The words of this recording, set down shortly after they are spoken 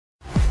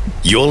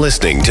You're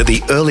listening to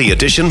the Early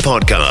Edition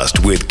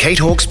podcast with Kate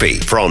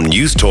Hawkesby from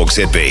News Talk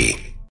ZB.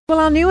 Well,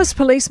 our newest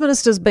police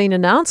minister's been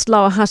announced,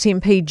 Lower Hutt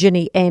MP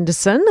Ginny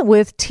Anderson.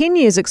 With 10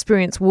 years'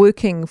 experience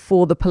working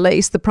for the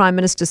police, the Prime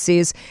Minister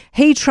says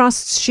he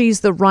trusts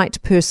she's the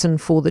right person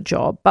for the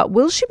job. But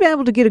will she be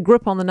able to get a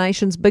grip on the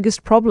nation's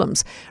biggest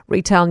problems?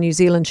 Retail New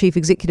Zealand Chief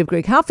Executive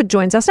Greg Harford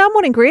joins us now.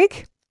 Morning,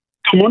 Greg.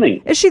 Good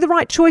morning. Is she the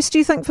right choice, do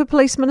you think, for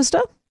Police Minister?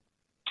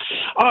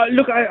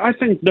 Look, I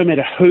think no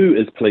matter who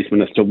is Police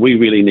Minister, we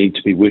really need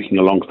to be working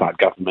alongside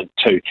government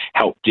to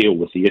help deal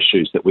with the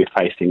issues that we're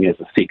facing as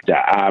a sector.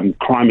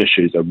 Crime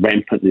issues are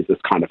rampant. There's this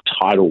kind of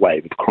tidal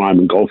wave of crime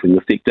engulfing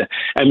the sector,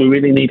 and we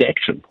really need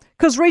action.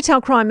 Because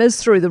retail crime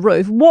is through the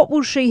roof. What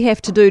will she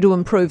have to do to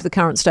improve the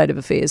current state of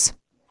affairs?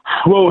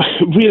 Well,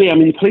 really,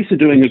 the police are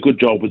doing a good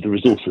job with the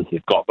resources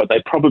they've got, but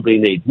they probably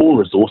need more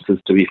resources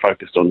to be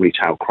focused on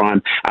retail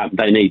crime.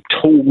 They need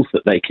tools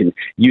that they can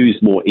use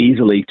more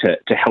easily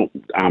to help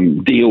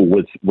deal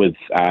with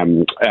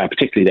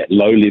particularly that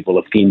low-level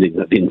offending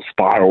that then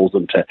spirals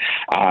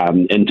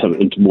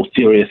into more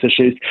serious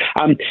issues.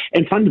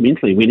 And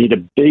fundamentally, we need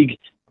a big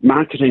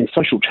marketing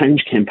social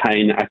change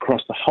campaign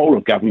across the whole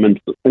of government,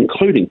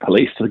 including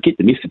police, to get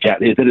the message out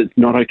there that it's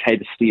not okay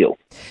to steal.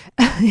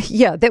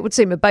 Yeah, that would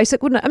seem a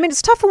basic, wouldn't it?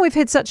 It's tough when we've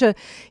had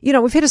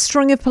we've had a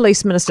string of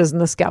police ministers in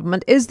this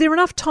government. Is there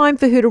enough time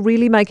for her to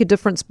really make a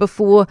difference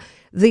before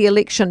the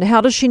election?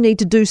 How does she need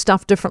to do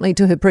stuff differently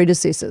to her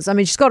predecessors?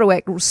 She's got to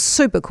act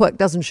super quick,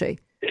 doesn't she?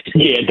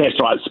 Yeah,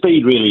 that's right.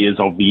 Speed really is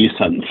of the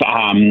essence,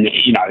 and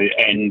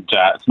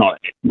it's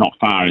not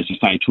far, as you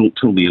say,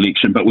 till the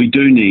election. But we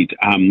do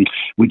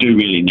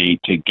really need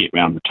to get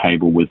round the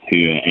table with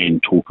her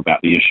and talk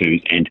about the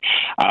issues and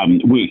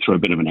work through a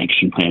bit of an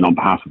action plan on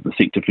behalf of the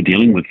sector for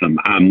dealing with them.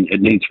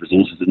 It needs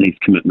resources, it needs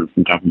commitment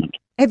from government.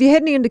 Have you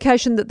had any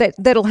indication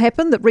that'll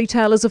happen, that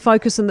retail is a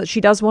focus and that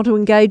she does want to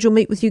engage or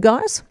meet with you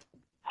guys?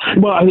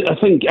 Well, I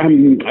think I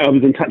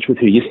was in touch with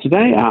her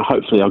yesterday.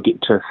 Hopefully I'll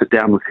get to sit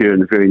down with her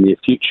in the very near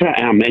future.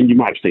 And you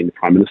might have seen the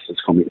Prime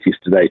Minister's comments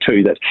yesterday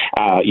too, that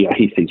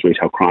he sees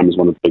retail crime as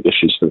one of the big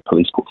issues for the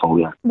police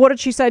portfolio. What did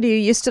she say to you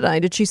yesterday?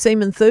 Did she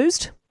seem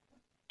enthused?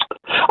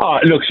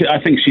 Look,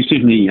 I think she's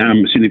certainly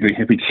very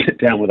happy to sit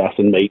down with us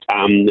and meet.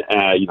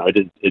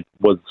 It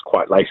was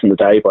quite late in the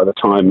day by the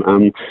time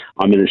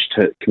I managed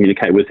to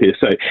communicate with her.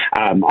 So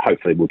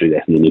hopefully we'll do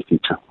that in the near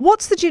future.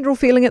 What's the general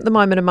feeling at the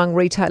moment among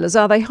retailers?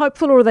 Are they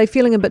hopeful or are they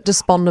feeling a bit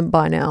despondent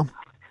by now?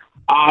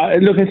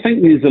 Look, I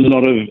think there's a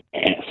lot of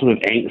sort of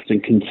angst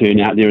and concern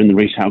out there in the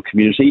retail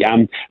community,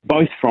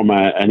 both from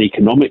an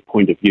economic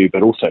point of view,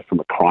 but also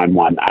from a crime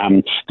one.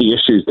 The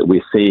issues that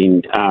we're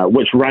seeing,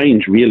 which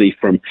range really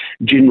from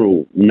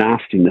general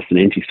nastiness and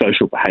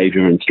antisocial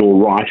behaviour in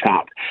store right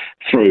up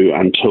through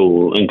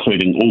until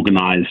including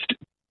organised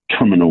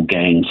criminal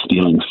gangs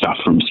stealing stuff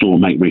from store,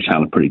 make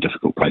retail a pretty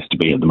difficult place to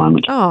be at the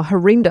moment. Oh,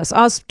 horrendous.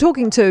 I was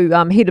talking to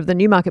head of the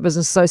Newmarket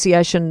Business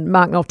Association,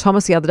 Mark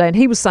Thomas, the other day, and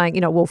he was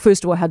saying,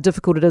 first of all, how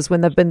difficult it is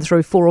when they've been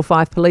through 4 or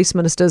 5 police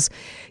ministers.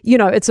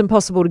 It's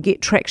impossible to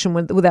get traction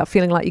without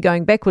feeling like you're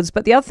going backwards.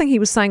 But the other thing he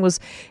was saying was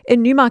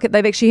in Newmarket,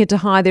 they've actually had to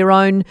hire their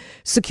own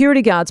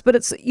security guards. But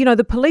it's,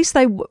 the police,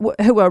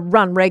 who are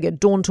run ragged,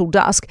 dawn till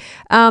dusk.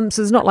 So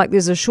there's not like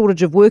there's a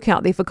shortage of work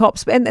out there for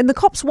cops. And the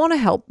cops want to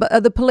help,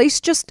 but the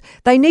police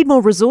they need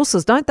more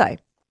resources, don't they?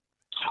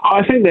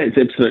 I think that's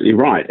absolutely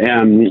right.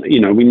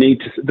 We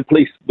need the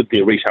police with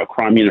their retail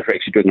crime unit are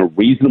actually doing a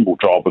reasonable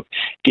job of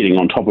getting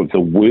on top of the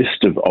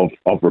worst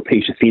of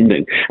repeat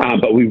offending.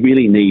 But we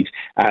really need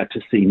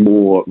to see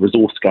more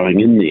resource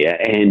going in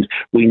there. And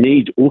we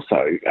need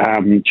also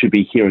to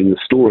be hearing the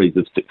stories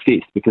of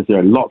success, because there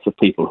are lots of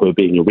people who are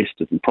being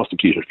arrested and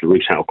prosecuted for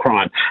retail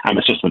crime.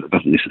 It's just that it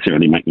doesn't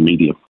necessarily make the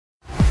media.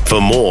 For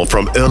more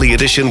from Early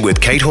Edition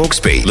with Kate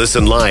Hawkesby,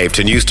 listen live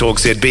to News Talk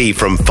ZB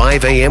from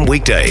 5 a.m.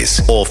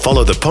 weekdays or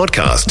follow the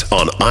podcast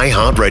on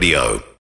iHeartRadio.